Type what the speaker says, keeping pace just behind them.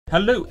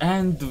Hello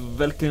and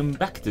welcome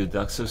back to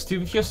Dark Souls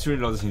 2. Just to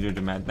reload this into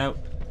the map. Now,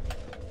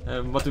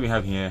 what do we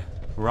have here?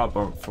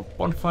 Rubber for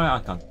bonfire. I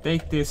can't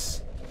take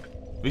this.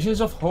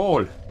 Visions of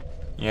Hall.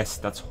 Yes,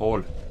 that's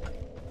Hall.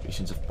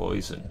 Visions of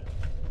poison.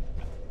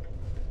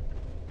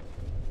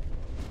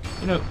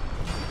 You know,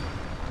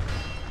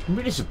 I'm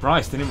really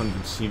surprised anyone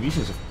would see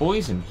visions of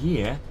poison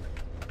here.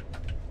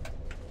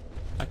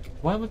 Like,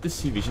 why would they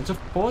see visions of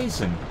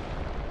poison?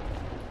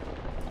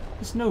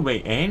 There's no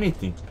way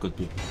anything could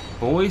be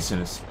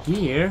poisonous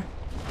here.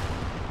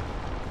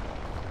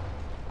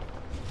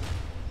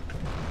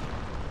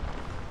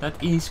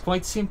 That is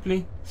quite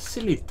simply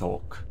silly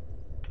talk.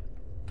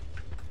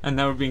 And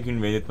now we're being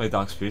invaded by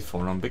Dark Spirit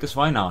Forlorn, because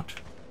why not?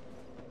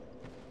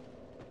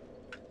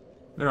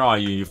 Where are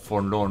you, you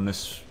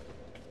forlornness?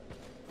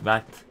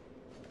 That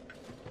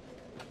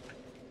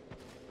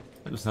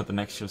was not an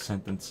actual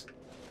sentence.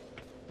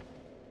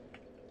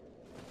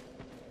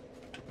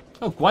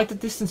 Oh, quite a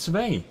distance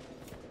away.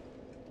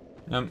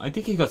 I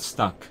think he got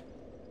stuck.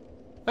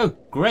 Oh,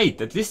 great!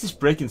 At least he's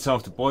breaking some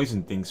of the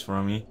poison things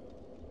for me.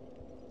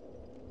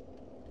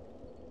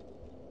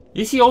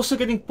 Is he also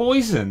getting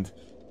poisoned?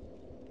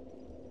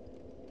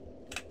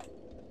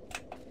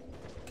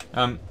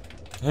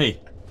 Hey.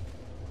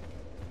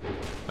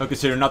 Okay,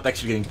 so you're not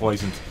actually getting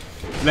poisoned.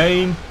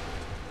 Flame!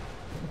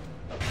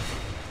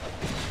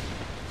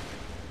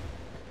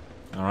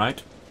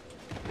 Alright.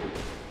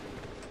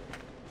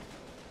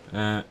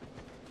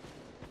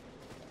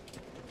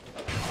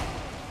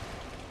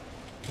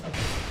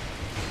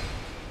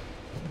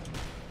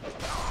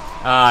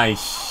 I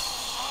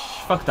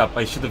fucked up.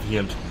 I should have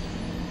healed.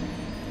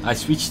 I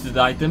switched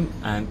the item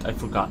and I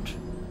forgot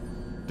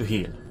to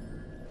heal.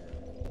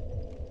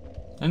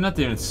 I'm not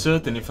even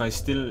certain if I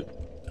still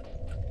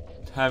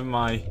have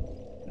my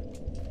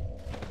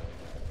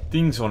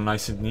things all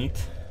nice and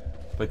neat.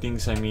 By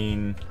things I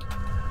mean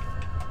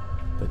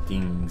the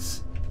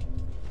things.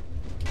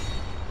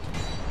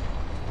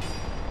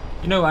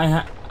 You know,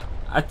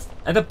 at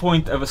a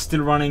point I was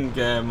still running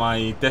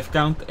my death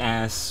count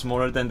as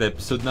smaller than the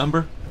episode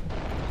number.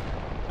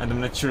 And I'm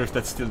not sure if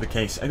that's still the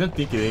case. I don't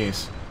think it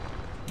is.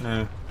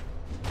 No.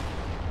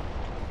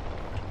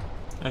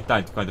 I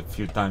died quite a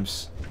few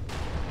times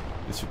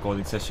this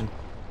recording session.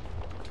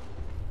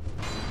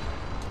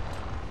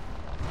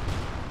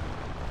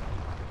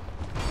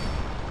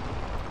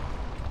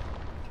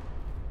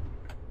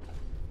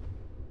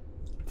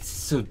 This is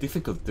so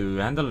difficult to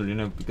handle, you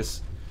know,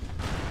 because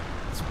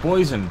it's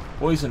poison.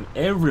 Poison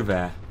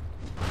everywhere.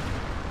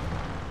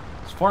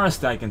 As far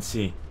as I can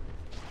see.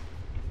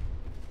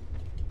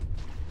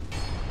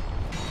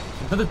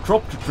 Not a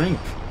drop to drink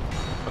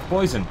of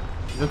poison.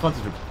 You don't want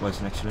to drink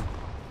poison, actually.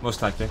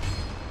 Most likely.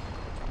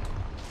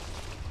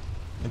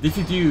 And if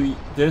you do,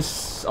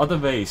 there's other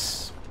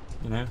ways,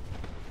 you know.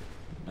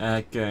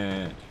 Like,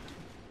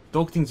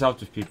 talk things out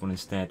with people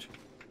instead.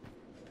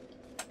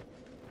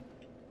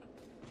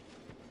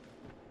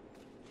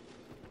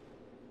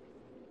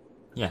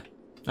 Yeah.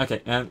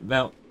 Okay,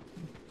 well.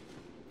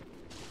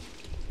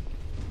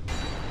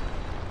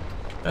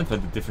 That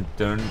had a different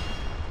turn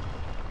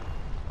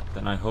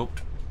than I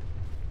hoped.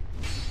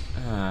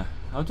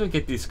 How do I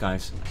get these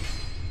guys?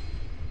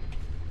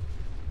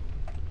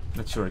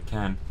 Not sure I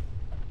can.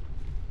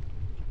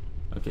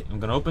 Okay, I'm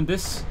gonna open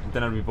this, and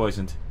then I'll be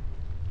poisoned.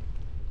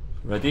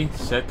 Ready,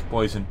 set,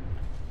 poison.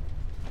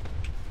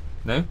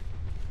 No?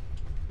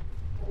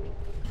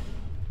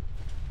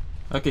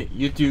 Okay,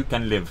 you two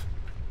can live.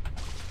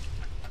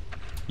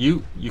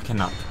 You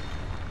cannot.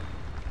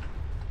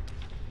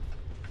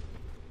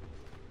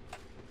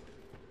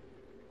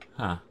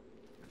 Huh.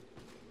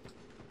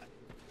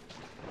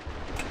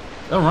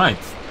 Alright,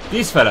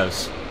 these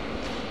fellows.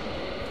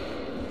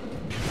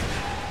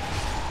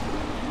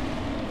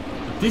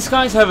 These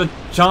guys have a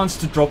chance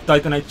to drop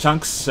Titanite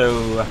chunks,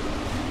 so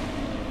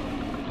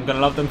I'm gonna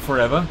love them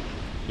forever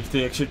if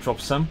they actually drop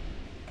some.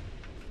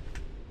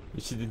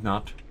 Which they did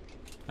not.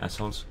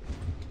 Assholes.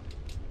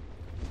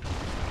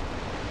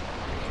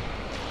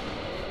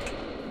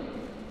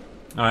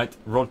 Alright,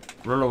 roll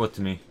over to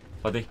me,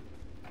 buddy.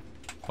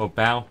 Oh,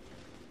 bow.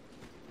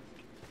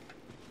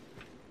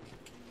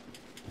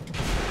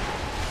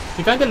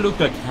 They kinda look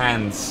like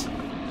hands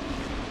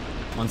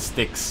on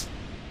sticks.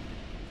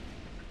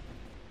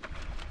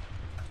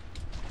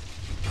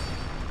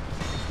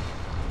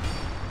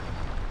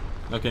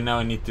 Okay, now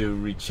I need to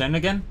regen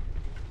again.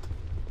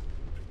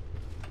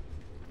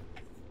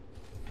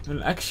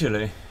 Well,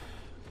 actually,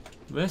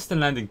 where's the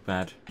landing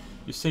pad?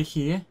 You say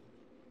here?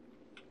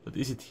 But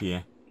is it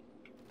here?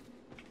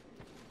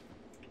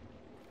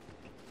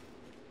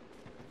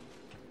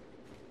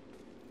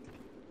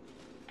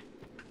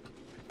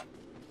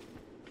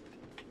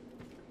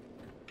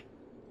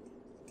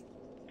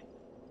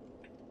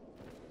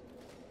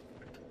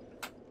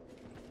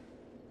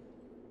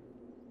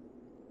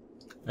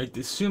 I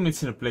assume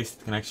it's in a place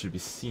that can actually be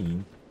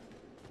seen.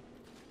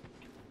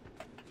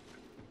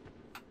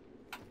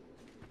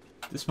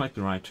 This might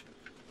be right.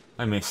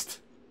 I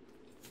missed.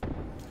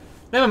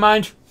 Never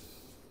mind.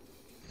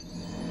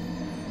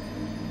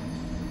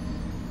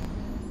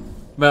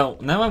 Well,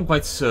 now I'm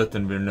quite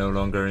certain we're no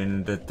longer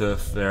in the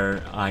turf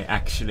where I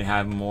actually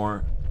have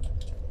more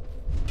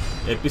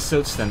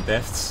episodes than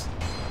deaths.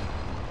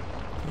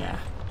 Yeah.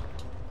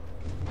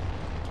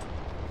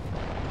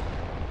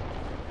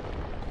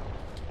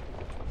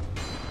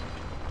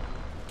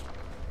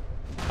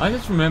 I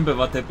don't remember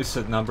what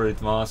episode number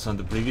it was on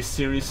the previous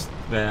series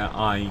where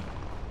I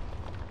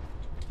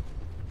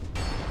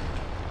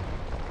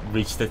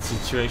reached that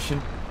situation.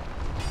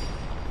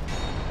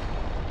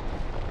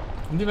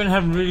 And even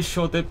have really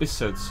short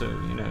episodes, so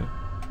you know,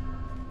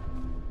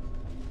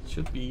 it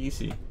should be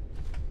easy.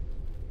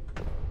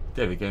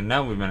 There we go,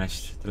 now we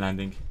managed the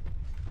landing.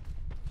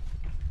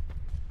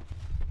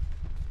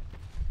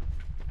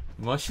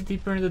 Was she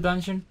deeper in the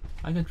dungeon?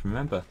 I don't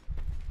remember.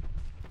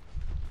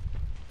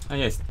 Oh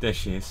yes, there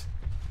she is.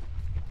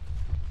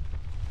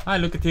 Hi,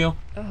 look at you.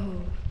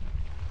 Oh,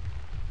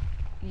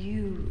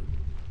 you...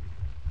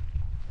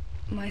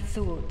 My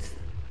thoughts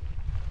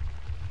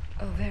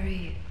are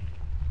very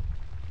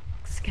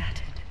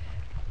scattered.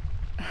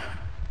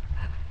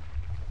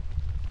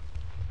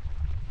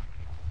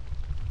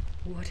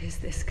 What is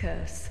this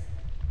curse?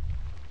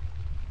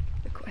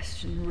 The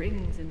question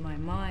rings in my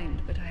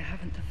mind, but I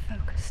haven't the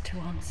focus to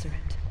answer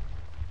it.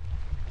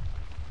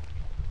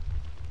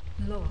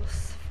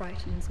 Loss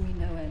frightens me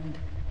no end.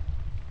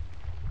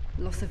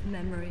 Loss of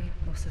memory,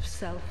 loss of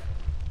self.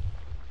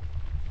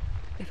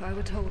 If I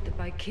were told that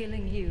by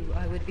killing you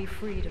I would be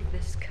freed of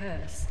this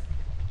curse,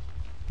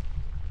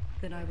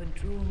 then I would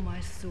draw my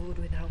sword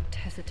without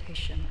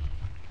hesitation.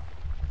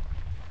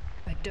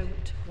 I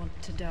don't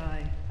want to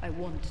die. I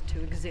want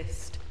to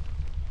exist.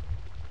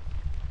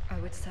 I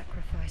would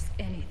sacrifice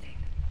anything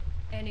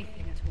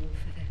at all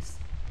for this.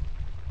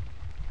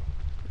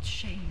 It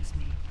shames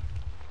me,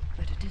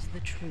 but it is the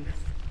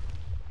truth.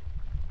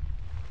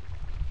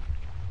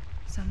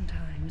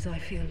 Sometimes I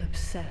feel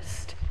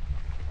obsessed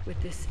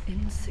with this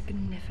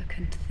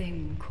insignificant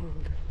thing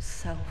called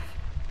self.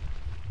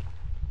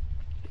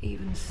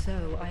 Even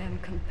so, I am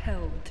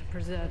compelled to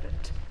preserve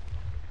it.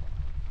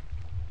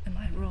 Am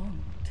I wrong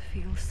to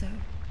feel so?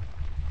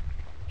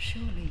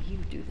 Surely you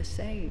do the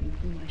same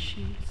in my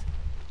sheaths.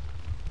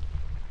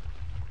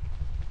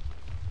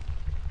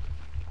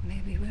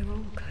 Maybe we're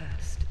all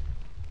cursed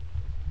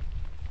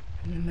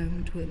from the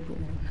moment we're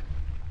born.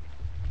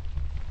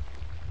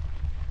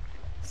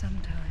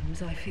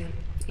 Sometimes I feel...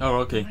 Oh,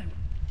 okay.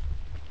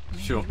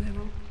 Sure. Maybe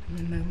we're all from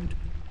the moment...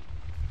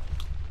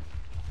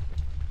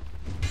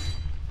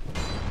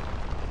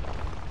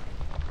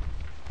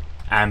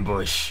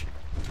 Ambush.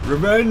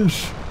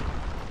 Revenge!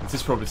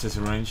 This probably says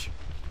revenge.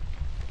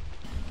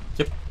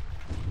 Yep.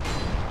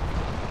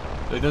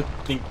 I don't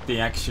think they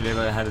actually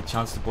ever had a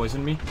chance to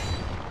poison me.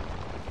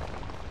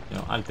 You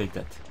know, I'll take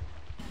that.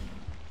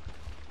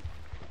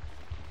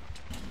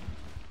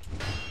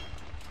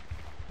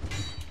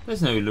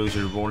 There's no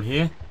illusory wall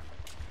here.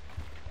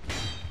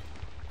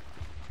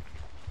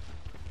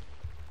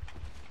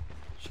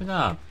 Shut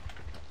up,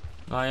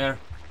 liar.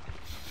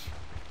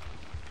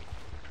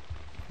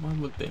 Why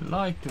would they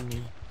lie to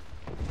me?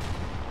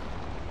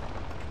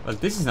 Well,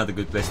 this is not a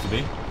good place to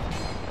be.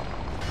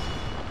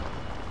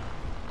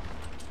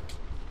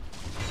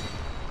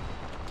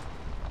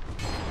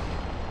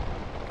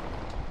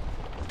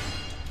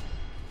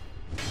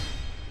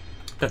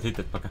 That hit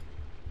that fucker.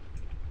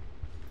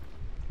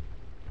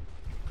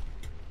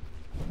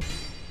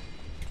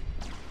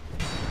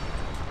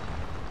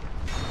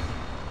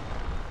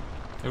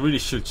 I really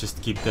should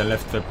just keep the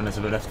left weapon as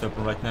a left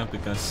weapon right now,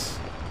 because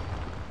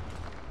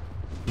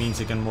it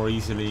means I can more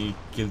easily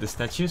kill the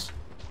statues.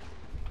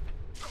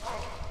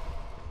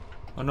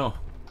 Oh no,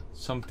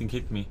 something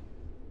hit me.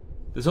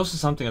 There's also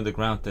something on the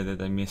ground there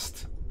that I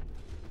missed.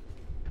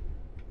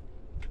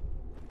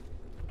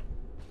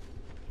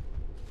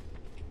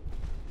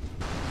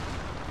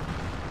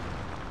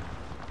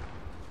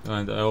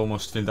 And I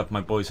almost filled up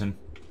my poison.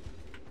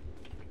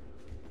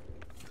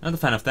 Not a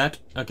fan of that.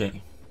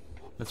 Okay.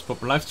 Let's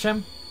pop a life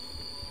gem.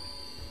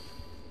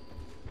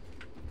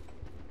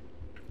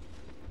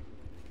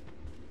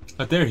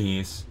 Oh, there he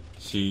is.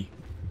 She.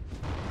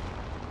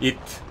 It.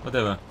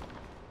 Whatever.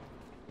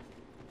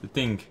 The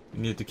thing we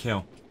need to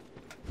kill.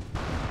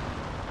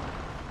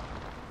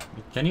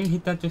 Can you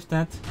hit that with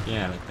that?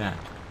 Yeah, like that.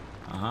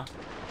 Uh-huh.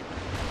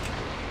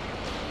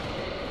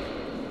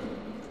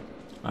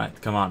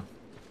 Alright, come on.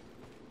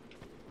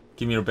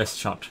 Give me your best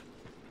shot.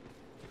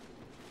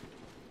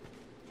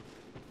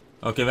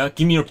 Okay, well,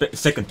 give me your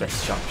second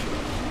best shot.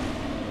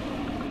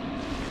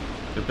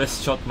 Your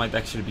best shot might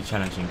actually be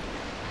challenging.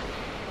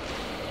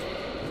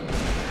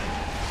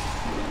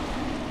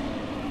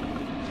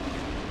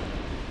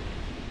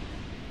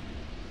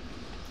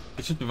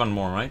 It should be one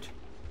more, right?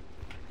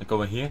 Like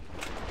over here.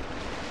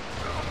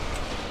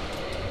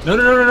 No,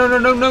 no, no, no, no,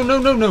 no, no, no,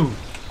 no, no!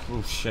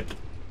 Oh shit.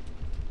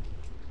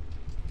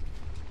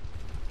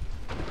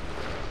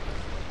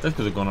 That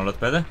could have gone a lot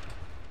better.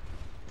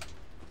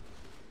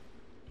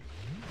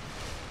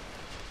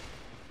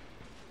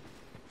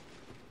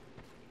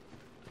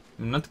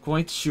 I'm not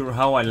quite sure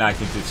how I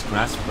lagged into its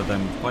grasp, but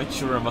I'm quite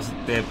sure I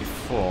wasn't there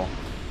before.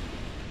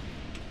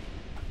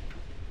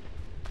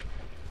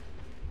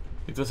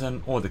 It was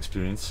an odd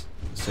experience,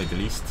 to say the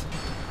least.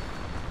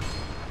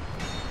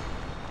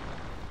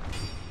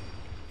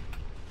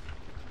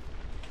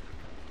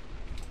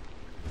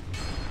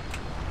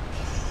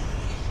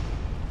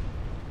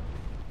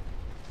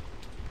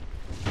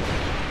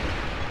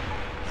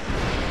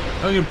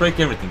 Oh, you break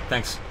everything,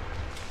 thanks.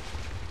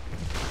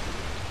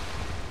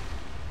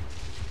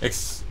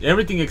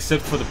 Everything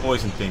except for the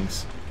poison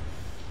things.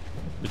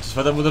 Which is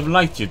what I would have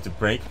liked you to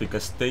break,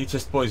 because they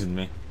just poisoned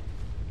me.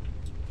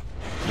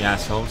 The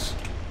assholes.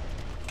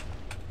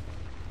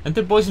 And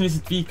their poison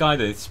isn't weak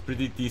either, it's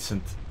pretty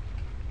decent.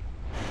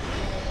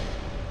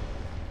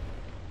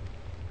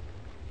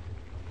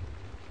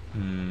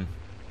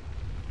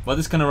 What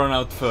is gonna run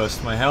out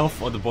first, my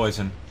health or the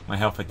poison? My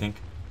health, I think.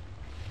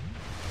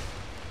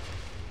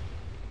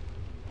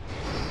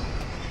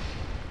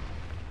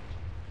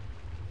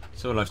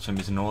 So life gem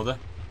is in order.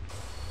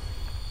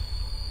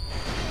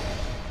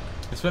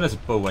 As well as a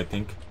bow, I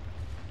think.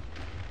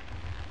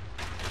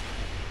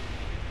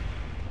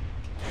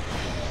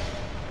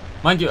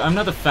 Mind you, I'm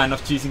not a fan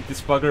of choosing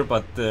this bugger,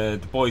 but the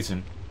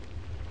poison.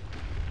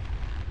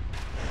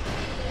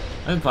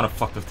 I don't want to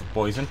fuck with the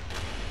poison.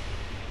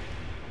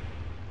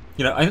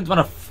 You know, I don't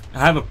want to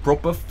have a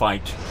proper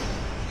fight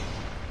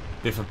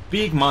with a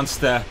big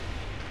monster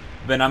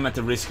when I'm at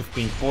the risk of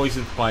being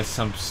poisoned by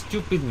some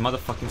stupid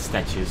motherfucking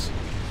statues.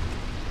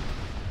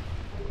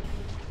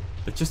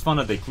 They just want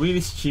to take really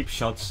cheap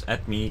shots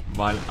at me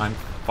while I'm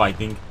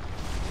fighting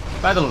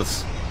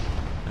battles.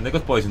 And they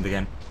got poisoned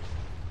again.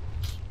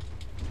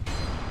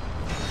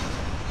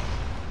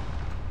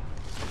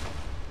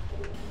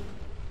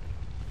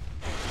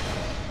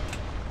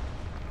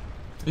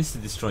 At least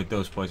they destroyed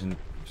those poison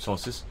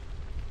sources.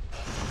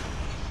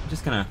 I'm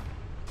just gonna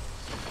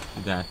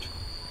do that.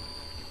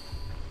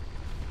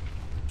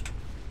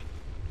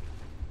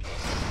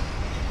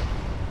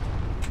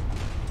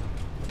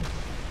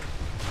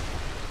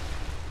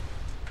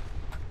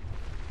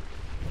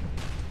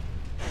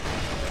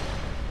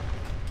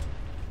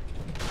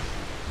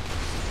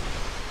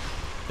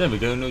 There we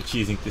go, no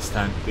cheesing this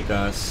time,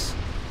 because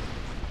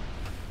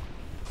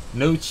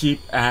no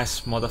cheap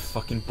ass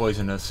motherfucking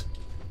poisoners.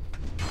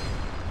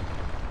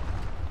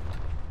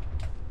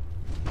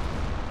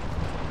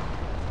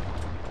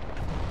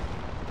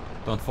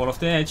 Don't fall off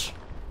the edge.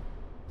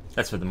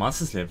 That's where the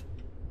monsters live.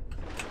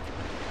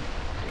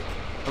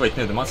 Oh wait,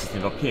 no, the monsters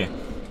live up here.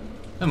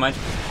 Never mind.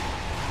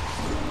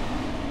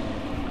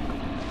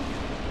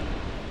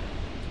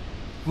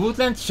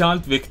 Woodland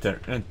Child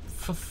Victor, and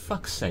for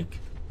fuck's sake.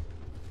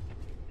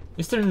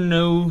 Is there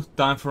no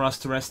time for us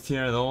to rest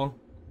here at all?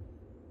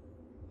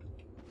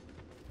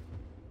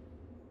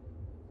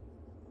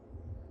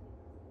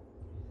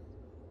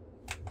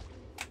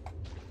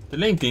 The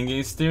lame thing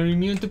is they're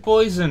immune to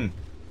poison.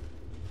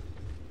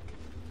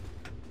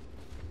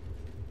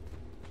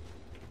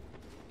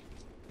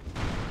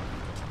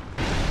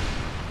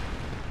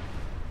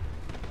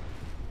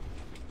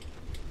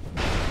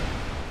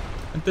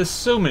 And there's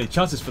so many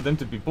chances for them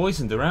to be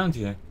poisoned around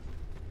here.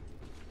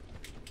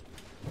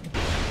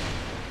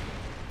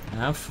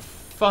 Now, for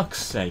fuck's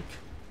sake.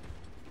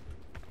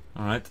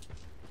 Alright.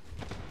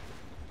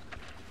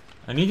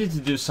 I need you to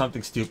do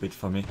something stupid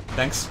for me.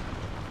 Thanks.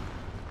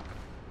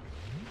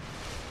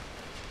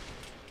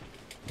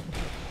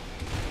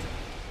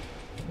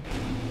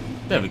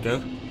 There we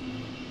go.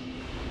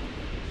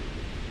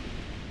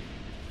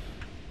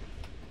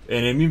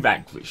 Enemy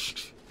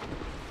vanquished.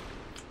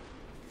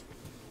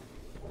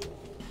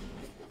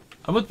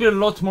 I would be a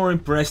lot more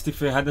impressed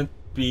if I hadn't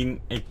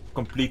been a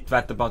complete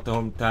twat about the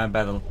whole entire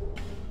battle.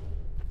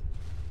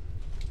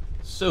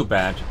 So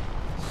bad.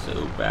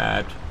 So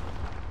bad.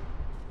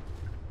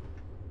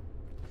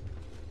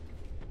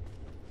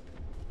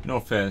 No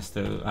offense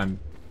though, I'm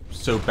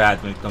so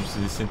bad when it comes to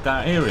this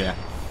entire area.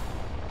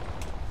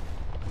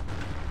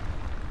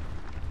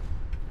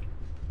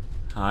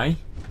 Hi.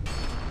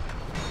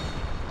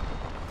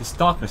 This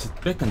darkness, it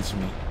beckons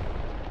me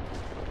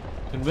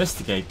to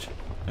investigate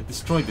and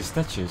destroy the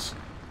statues.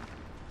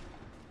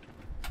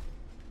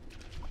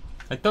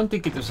 I don't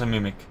think it was a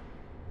mimic.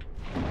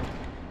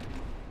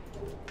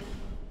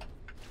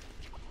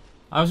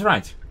 I was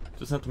right. It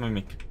was not a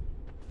mimic.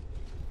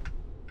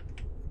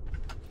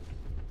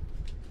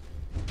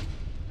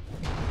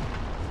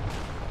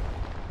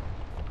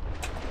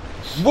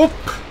 Whoop!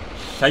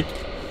 Shite.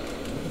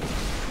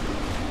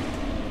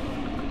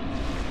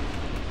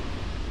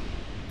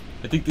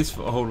 I think this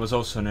hole was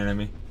also an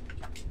enemy.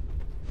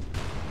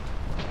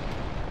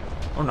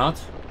 Or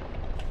not.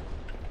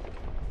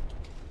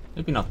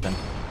 Maybe not then.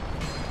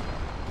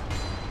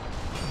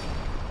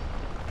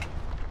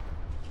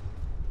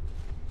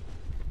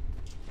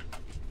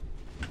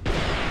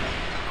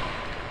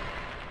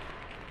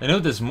 I know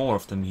there's more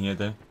of them here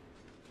though.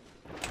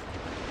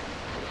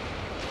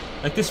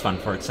 Like this one,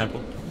 for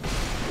example.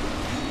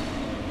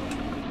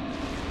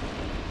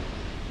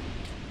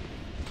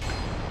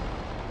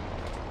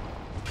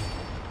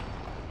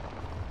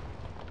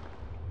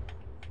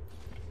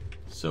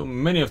 So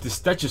many of the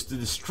statues to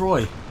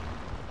destroy.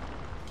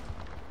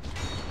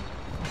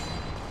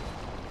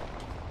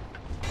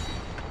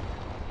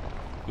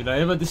 Will I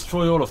ever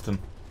destroy all of them?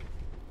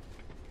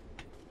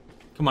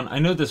 Come on, I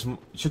know there's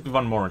should be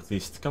one more at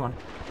least. Come on.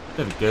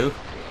 There we go.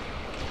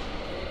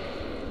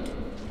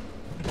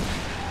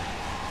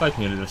 Fight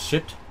me, a little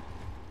shit.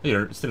 Oh,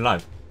 you're still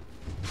alive.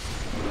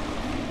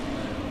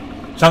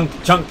 Chunk,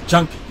 chunk,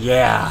 chunk.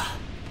 Yeah.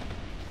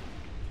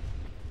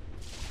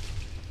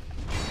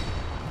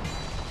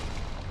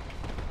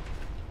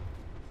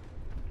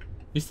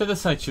 Is that a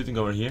side shooting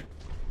over here?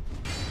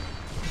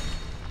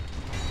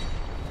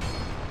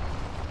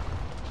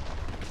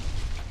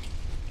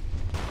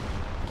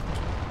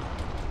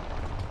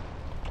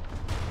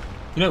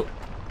 You know,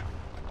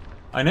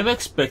 I never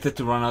expected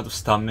to run out of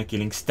stamina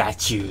killing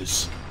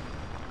statues.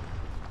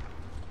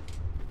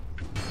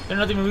 They're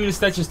not even real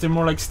statues, they're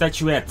more like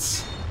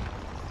statuettes.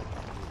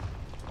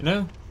 You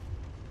know?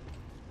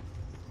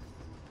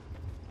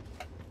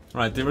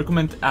 Right, they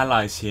recommend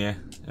allies here.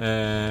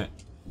 And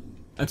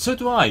so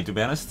do I, to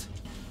be honest.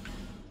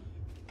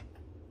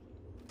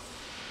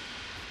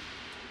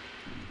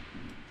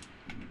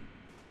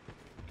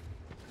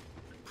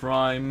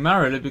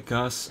 Primarily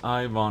because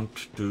I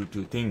want to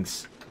do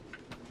things.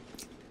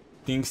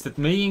 Things that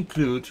may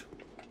include,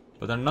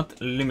 but are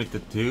not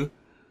limited to,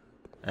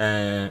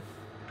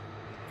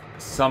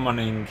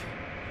 summoning,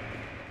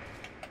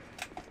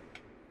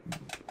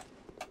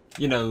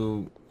 you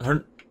know,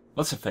 her,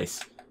 what's her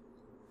face?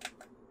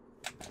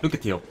 Look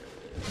at you.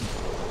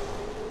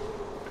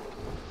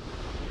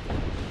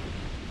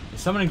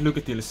 Summoning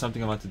Lucatil is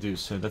something I want to do,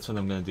 so that's what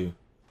I'm gonna do.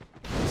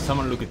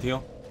 Summon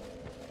Lucatil.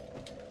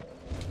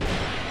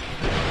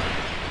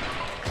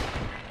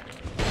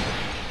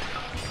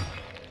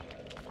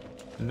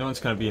 And no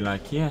one's gonna be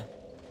like, yeah,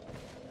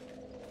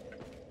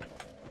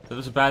 that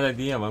was a bad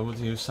idea, why would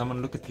you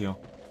summon Lucatil?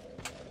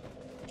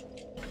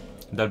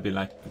 They'll be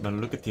like, well,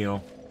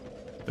 Lucatil.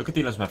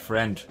 Lucatil is my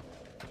friend.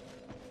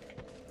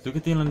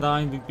 Lucatil and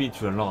I, we've been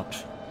through a lot.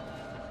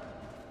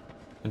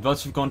 And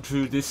once we've gone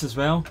through this as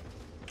well,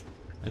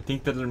 I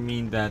think that'll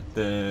mean that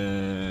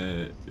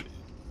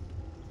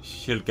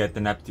she'll get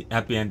an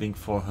happy ending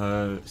for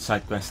her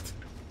side quest.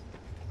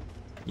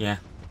 Yeah.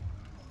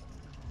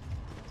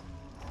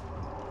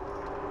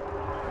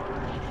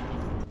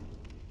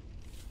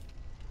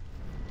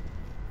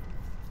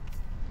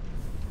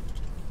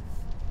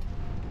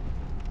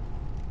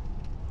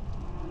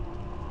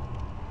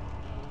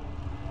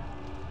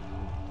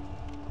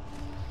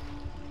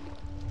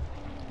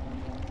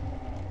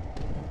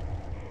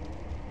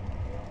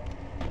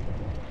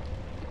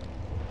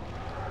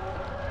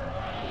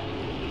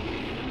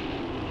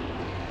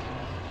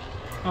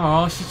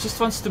 Oh, she just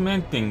wants to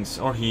mend things.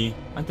 Or he.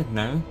 I don't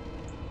know.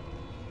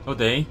 Or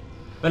they.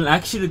 Well,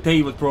 actually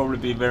they would probably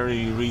be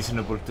very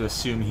reasonable to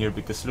assume here,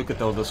 because look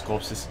at all those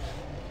corpses.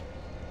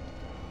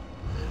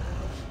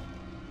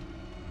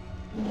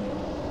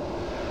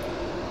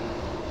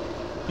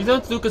 You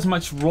don't look as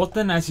much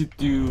rotten as you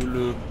do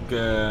look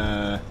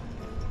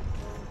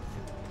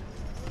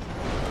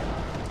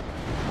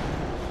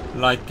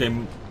like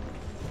a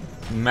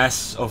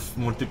mess of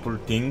multiple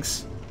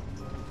things.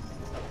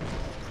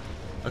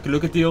 Okay,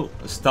 look at you,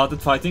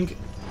 started fighting.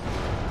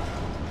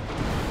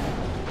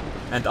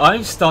 And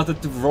I've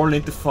started to roll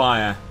into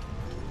fire.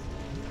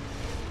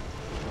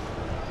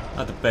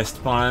 Not the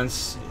best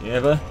balance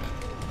ever.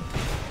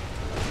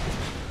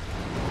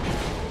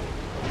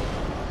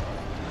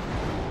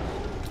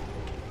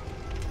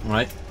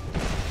 Right.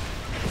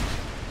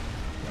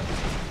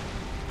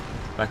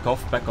 Back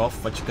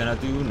off, what you gonna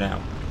do now?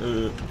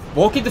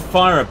 Walk into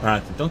fire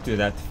apparently, don't do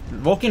that.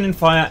 Walking in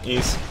fire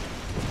is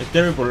a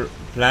terrible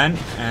plan,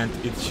 and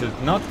it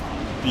should not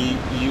be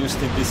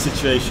used in this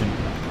situation.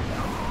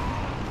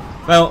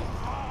 Well,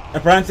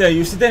 apparently I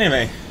used it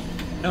anyway.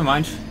 Never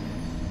mind.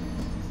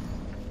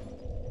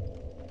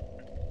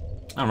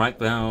 Alright,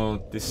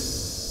 well,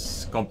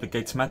 this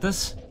complicates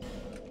matters.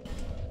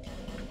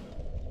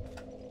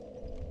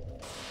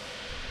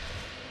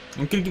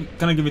 I'm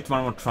gonna give it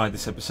one more try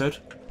this episode.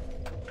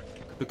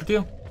 Look at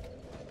you.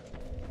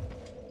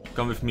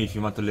 Come with me if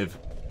you want to live.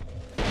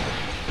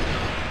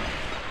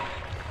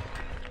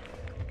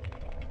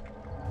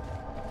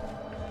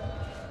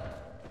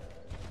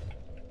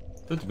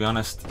 But to be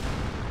honest,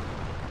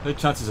 the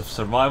chances of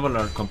survival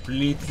are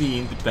completely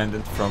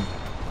independent from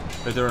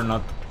whether or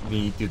not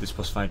we do this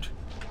boss fight.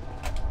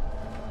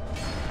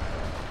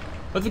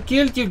 But we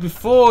killed you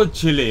before,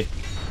 Chili.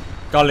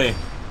 Gully.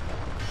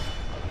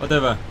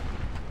 Whatever.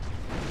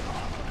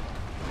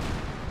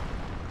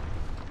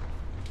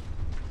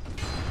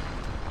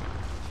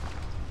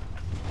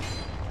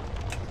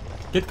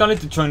 Get Gully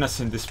to join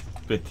us in this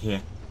bit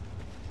here.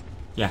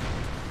 Yeah.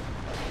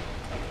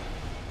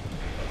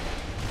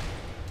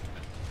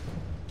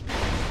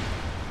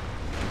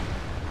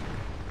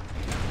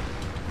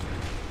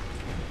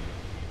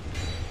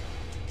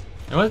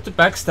 I wanted to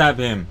backstab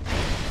him.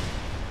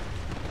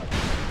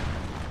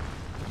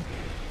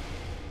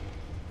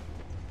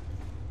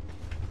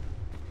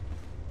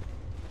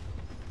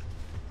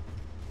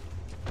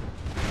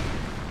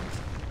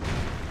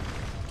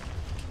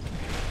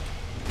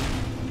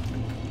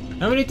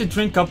 Now we need to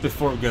drink up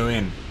before we go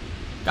in.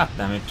 God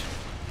damn it.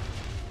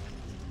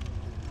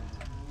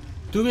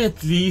 Do we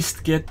at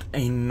least get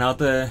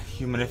another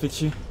human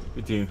effigy?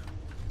 We do.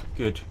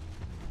 Good.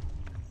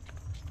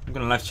 I'm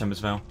gonna life jump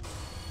as well.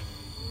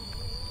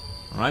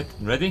 Alright,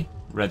 ready?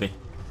 Ready.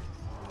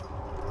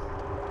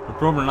 We're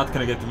probably not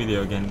gonna get the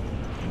video again.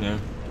 No,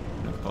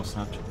 of course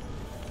not.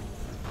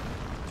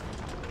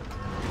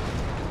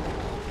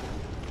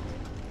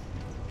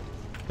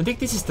 I think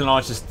this is the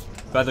largest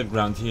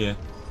battleground here.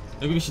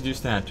 Maybe we should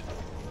use that.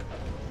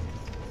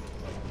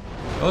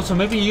 Also,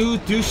 maybe you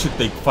too should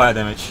take fire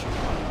damage.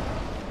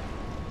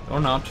 Or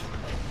not.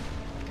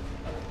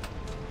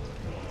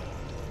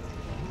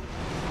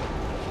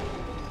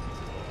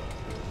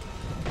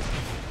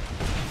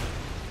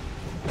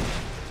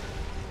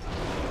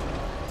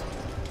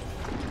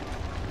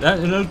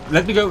 No,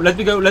 let me go, let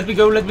me go, let me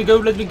go, let me go,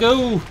 let me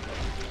go!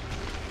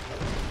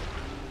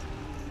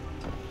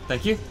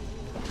 Thank you.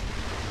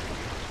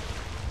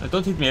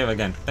 Don't hit me ever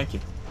again, thank you.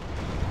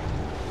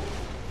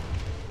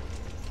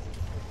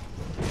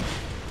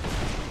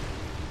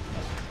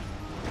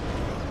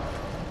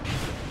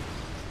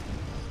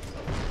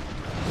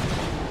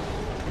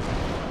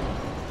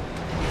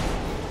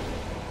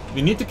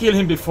 We need to kill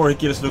him before he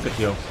kills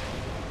Lucatio.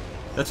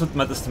 That's what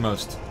matters the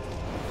most.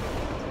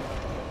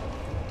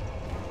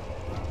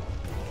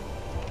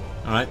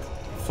 Alright,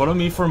 follow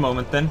me for a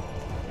moment then.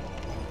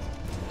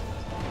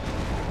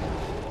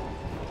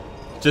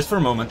 Just for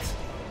a moment.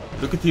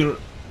 Lucatio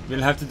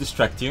will have to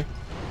distract you.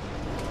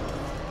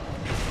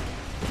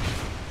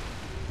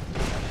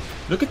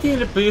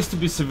 Lucatio appears to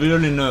be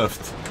severely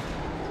nerfed.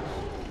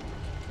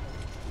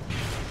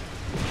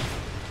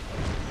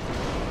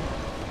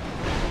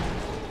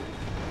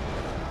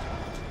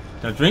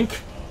 Now drink.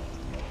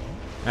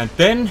 And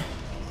then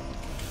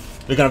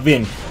we're gonna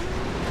win.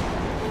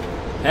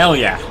 Hell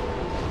yeah.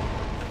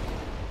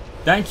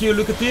 Thank you,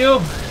 Lucatio.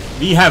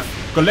 We have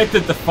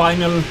collected the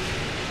final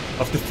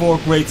of the 4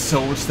 great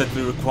souls that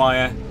we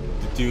require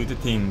to do the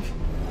thing.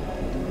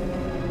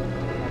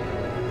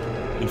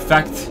 In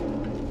fact,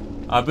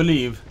 I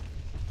believe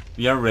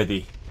we are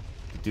ready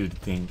to do the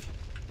thing.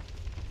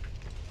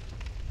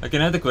 Like,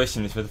 another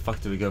question is, where the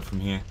fuck do we go from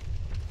here?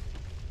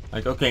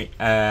 Like, okay,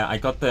 I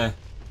got the...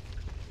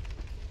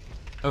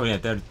 Oh yeah,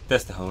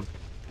 there's the hole.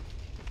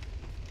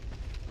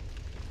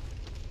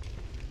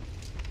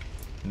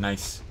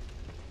 Nice.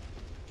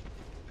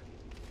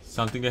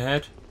 Something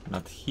ahead?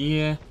 Not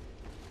here.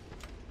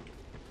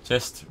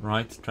 Just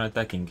right, try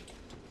attacking.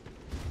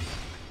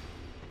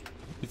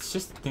 It's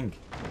just a thing.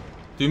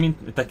 Do you mean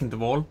attacking the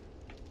wall?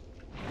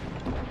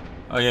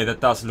 Oh yeah,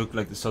 that does look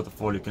like the sort of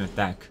wall you can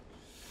attack.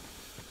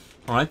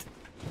 Alright.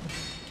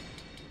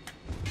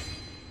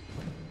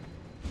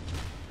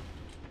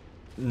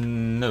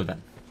 No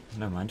then.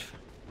 Never mind.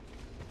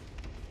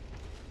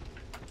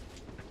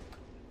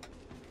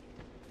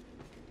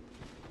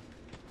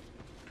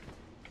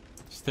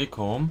 Stay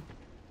calm.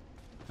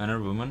 Man or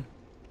woman.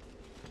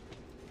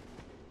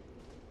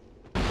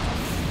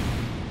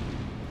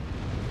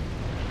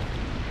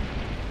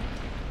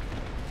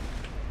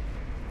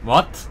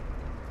 What?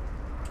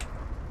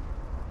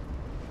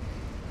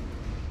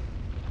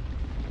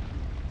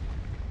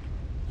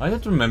 I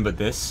don't remember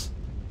this.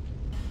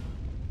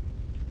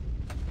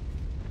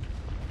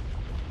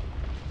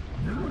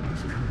 No one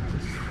has come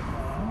this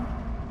far,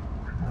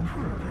 not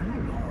for a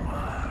very long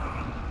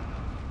while.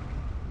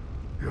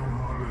 Your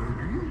Honor,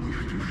 do you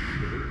wish to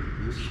share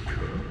this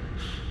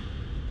curse?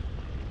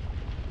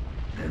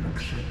 Then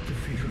accept the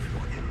fate of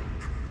your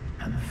ilk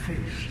and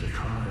face the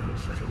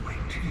trials that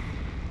await you.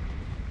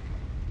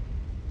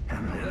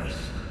 Unless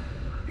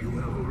you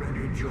have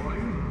already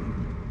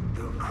joined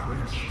the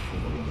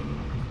crestfallen.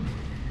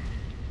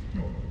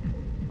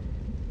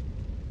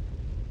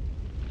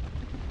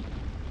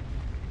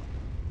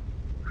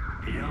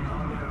 Young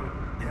Honor,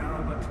 there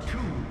are but 2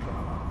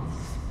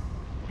 paths.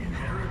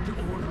 Inherit the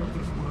order of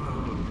this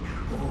world,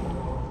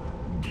 or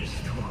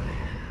destroy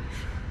it.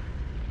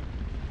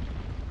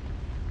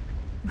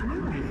 But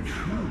only a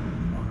true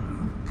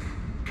monarch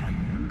can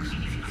make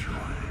such a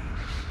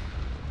choice.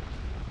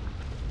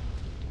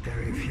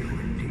 Very few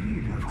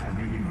indeed have come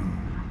even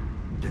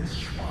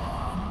this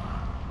far.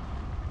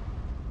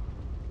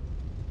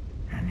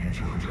 And yet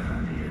your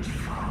journey is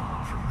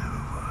far from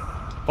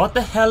over. What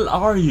the hell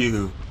are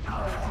you?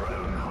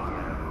 Outgrown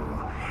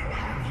Hollow,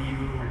 have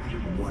you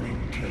what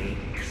it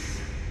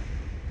takes?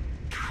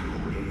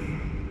 Truly?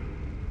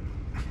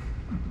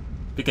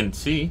 We can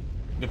see.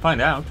 We can find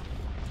out.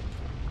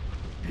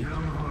 Young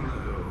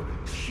Hollow,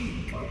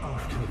 seek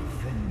after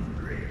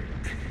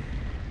Vendrick.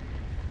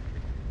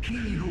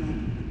 He who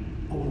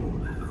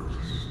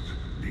almost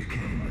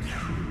became a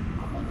true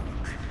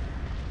monarch.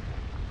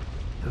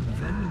 The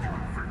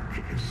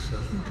Vendrick is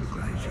certain to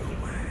guide your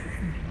way.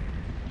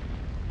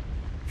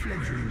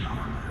 Fledgling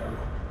Hollow,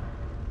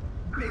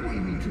 may we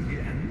meet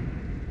again?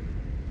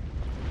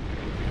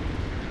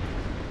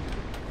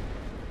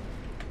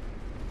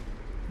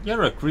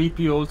 You're a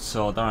creepy old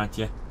sword, aren't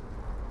you?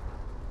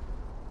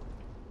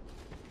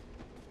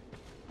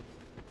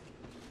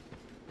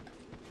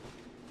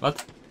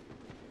 What?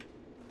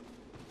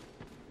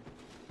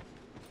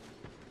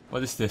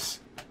 What is this?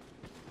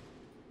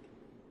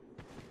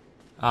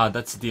 Ah,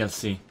 that's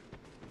DLC.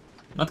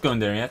 Not going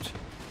there yet.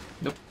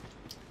 Nope.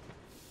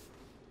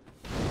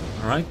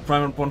 Alright,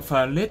 primal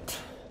bonfire lit.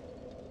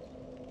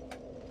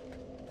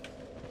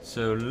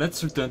 So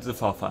let's return to the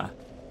Farfire.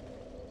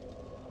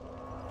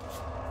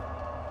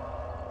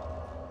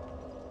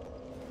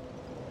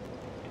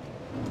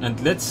 And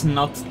let's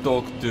not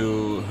talk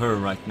to her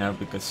right now,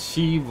 because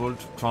she will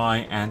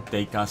try and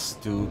take us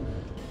to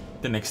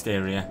the next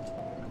area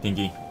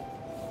thingy.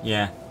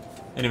 Yeah.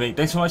 Anyway,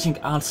 thanks for watching.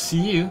 I'll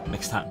see you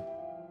next time.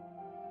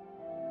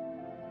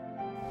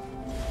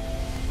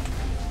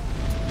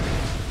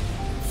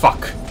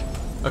 Fuck.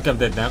 Okay, I'm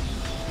dead now.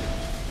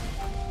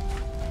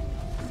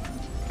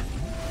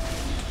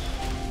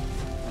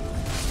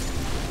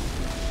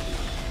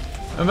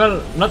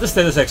 Well, not as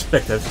dead as I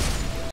expected.